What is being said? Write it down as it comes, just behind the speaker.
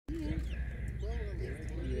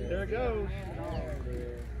There it goes.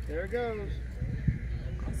 There it goes.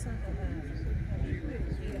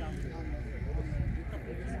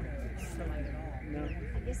 No.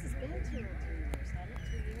 I guess it's been 2 or 3 years. Had it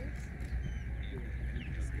 2 years?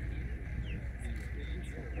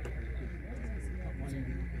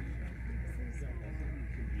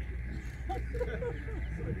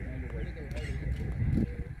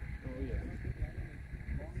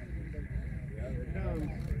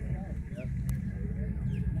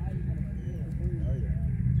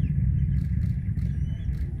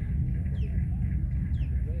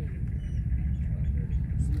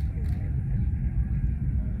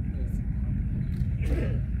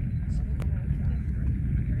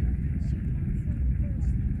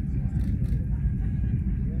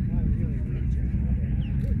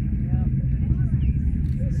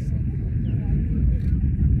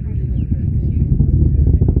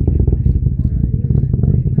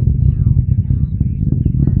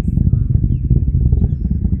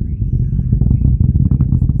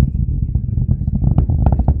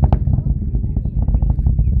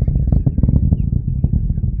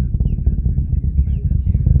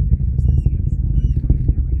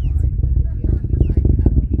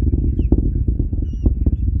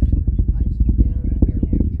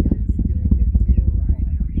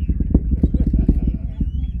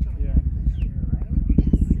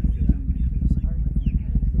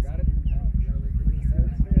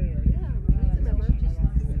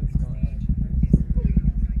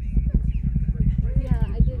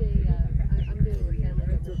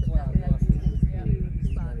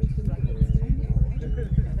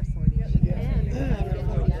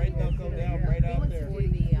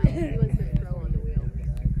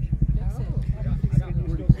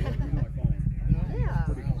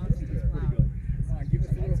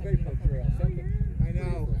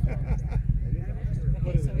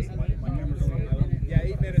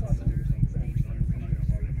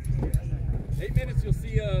 You'll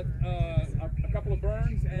see a couple of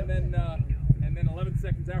burns, and then 11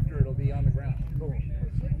 seconds after it'll be on the ground. Cool.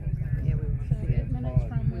 Yeah, we want to see it. 8 minutes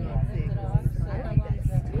from when it ended off. So how long is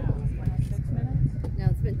it? 6 minutes? No,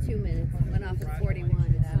 it's been 2 minutes. Went off at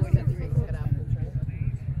 41. It's 43. Cut out.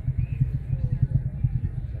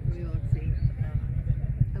 We won't see.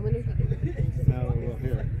 I wonder if you can put things Now we will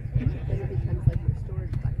hear. then it becomes like your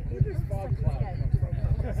storage bucket. We're just fog clouds.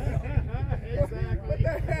 Exactly. What the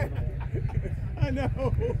heck? I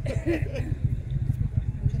know.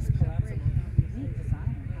 Just collapsing. Neat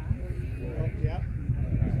design, huh? Yep.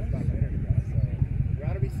 We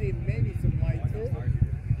ought to be seeing maybe some lights. It's a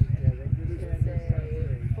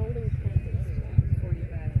folding tent is 45.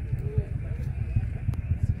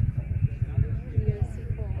 You guys see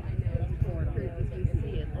Paul? I know. You can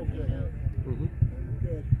see it. You know.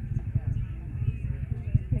 Good.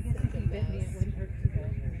 I guess if you bit me, it wouldn't hurt too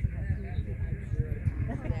bad.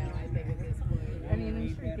 Now I think at this point. I mean, I'm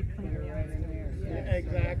sure you could clean your right in there. Yeah,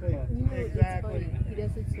 exactly. You know, Exactly. it's funny. He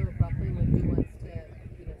does it so abruptly when he wants to,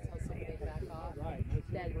 tell somebody to back off. Right.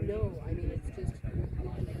 That no, I mean, it's just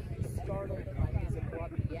startled by his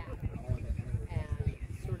abrupt yap, and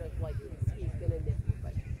sort of like he's gonna nip you,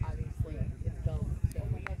 but obviously it's dumb. So,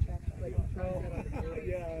 but he tries it on the board.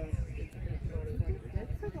 Yeah. It's funny. Good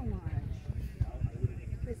for the launch.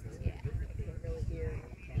 Yeah, I can't really hear,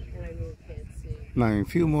 and I really can't see. Now in a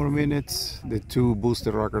few more minutes the 2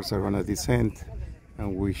 booster rockets are going to descend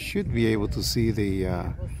and we should be able to see the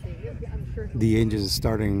We'll see. I'm sure the engines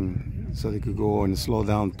starting so they could go and slow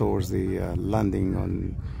down towards the landing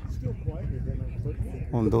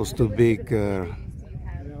on those 2 big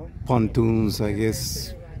pontoons, I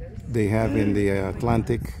guess they have in the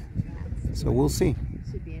Atlantic. So we'll see.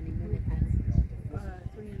 should be any minute.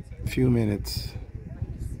 A few minutes.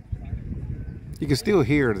 You can still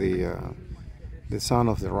hear the sound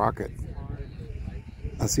of the rocket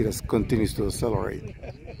as it continues to accelerate.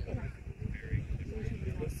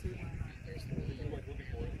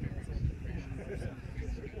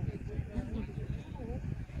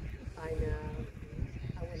 I know.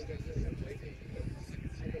 I want to get to it.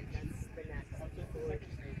 I think that's the next.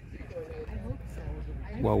 I hope so.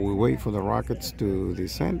 While we wait for the rockets to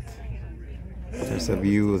descend, there's a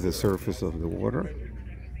view of the surface of the water.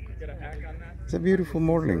 It's a beautiful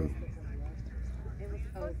morning.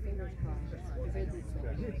 Oh, fingers crossed.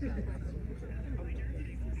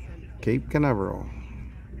 Cape Canaveral.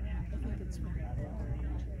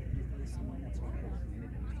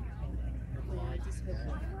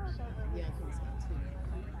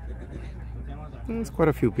 There's quite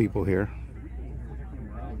a few people here.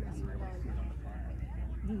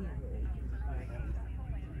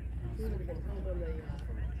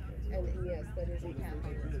 And yes, that is a cap.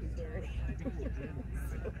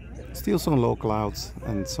 Still some low clouds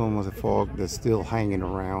and some of the fog that's still hanging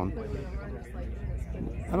around.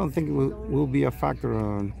 I don't think it will be a factor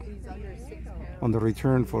on the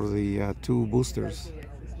return for the 2 boosters.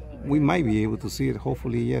 We might be able to see it.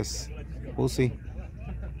 Hopefully, yes. We'll see.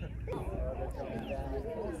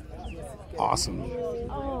 Awesome.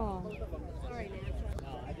 Oh. Sorry,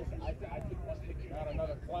 Not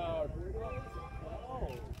another cloud.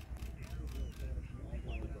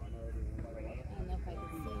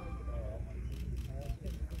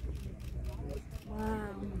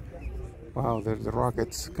 Wow, there's the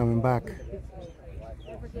rockets coming back.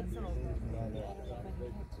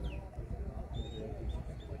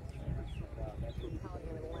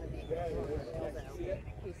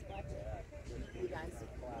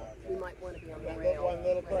 We might want to be on the rail. One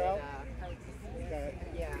little crowd? Okay.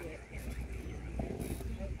 Yeah.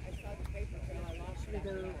 Should we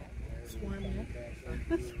go swarm in?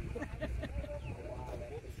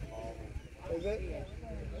 Is it?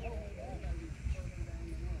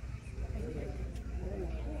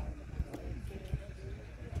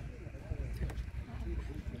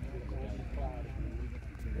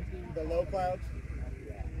 The low clouds?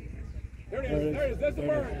 There it is. There it is. There's the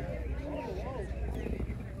bird.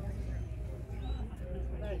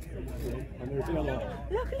 And there's yellow.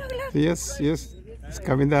 Yes, yes, it's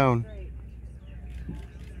coming down.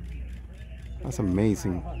 That's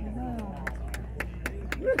amazing.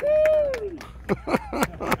 We're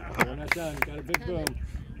not done. Got a big boom.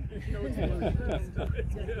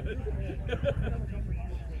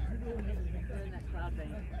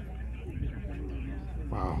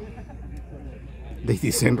 Wow. They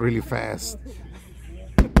descend really fast.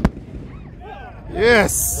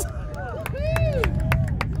 Yes!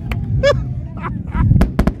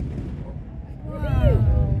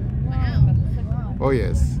 Oh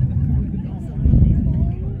yes.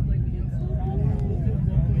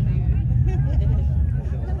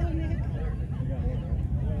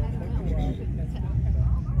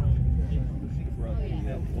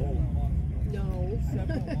 No.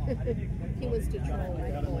 He was to troll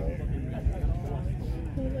rifle.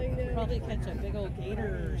 Probably catch a big old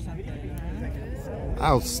gator or something. Huh?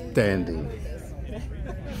 Outstanding.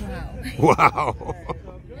 Wow.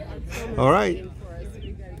 All right.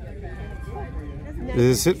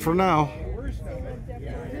 This is it for now.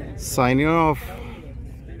 Signing off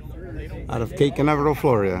out of Cape Canaveral,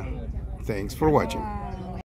 Florida. Thanks for watching.